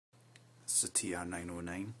This is a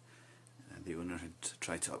TR909. The owner had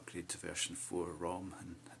tried to upgrade to version 4 ROM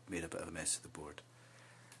and had made a bit of a mess of the board.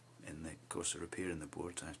 In the course of repairing the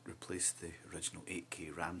board, I replaced the original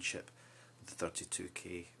 8K RAM chip with the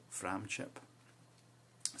 32K FRAM chip.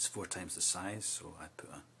 It's 4 times the size, so I put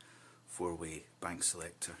a 4-way bank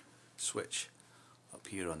selector switch up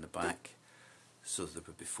here on the back, so there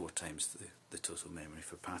would be 4 times the total memory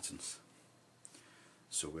for patterns.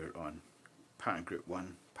 So we're on pattern group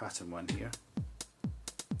 1, pattern 1 here.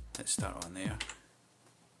 Let's start on there.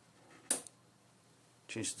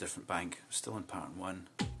 Change to different bank, still in pattern 1,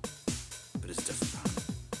 but it's a different pattern.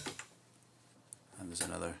 And there's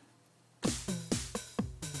another.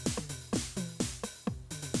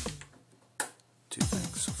 Two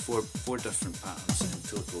banks, so four different patterns in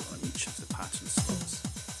total on each of the pattern slots.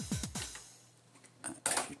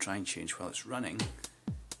 If you try and change while it's running,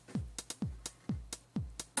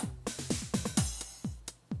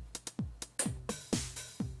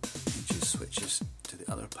 it just switches to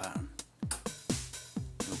the other pattern,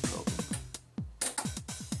 no problem.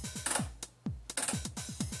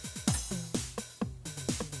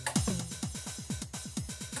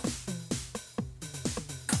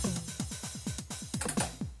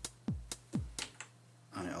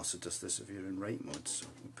 And it also does this if you're in write mode, so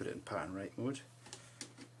we'll put it in pattern write mode.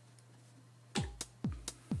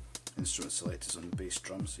 Instrument select is on the bass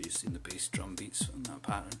drum, so you've seen the bass drum beats on that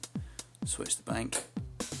pattern. Switch the bank,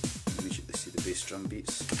 immediately see the bass drum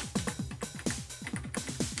beats.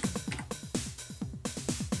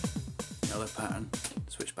 The other pattern,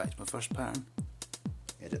 switch back to my first pattern,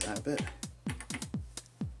 edit that a bit.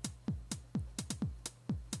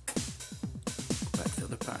 Go back to the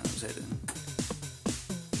other pattern I was editing.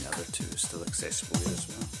 The other two are still accessible here as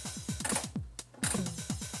well.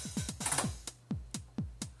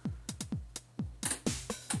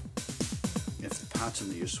 If the pattern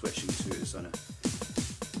that you're switching to is on a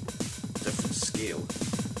different scale,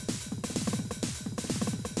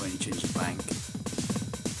 when you change the bank,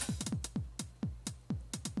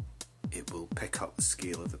 it will pick up the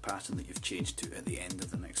scale of the pattern that you've changed to at the end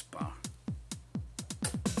of the next bar.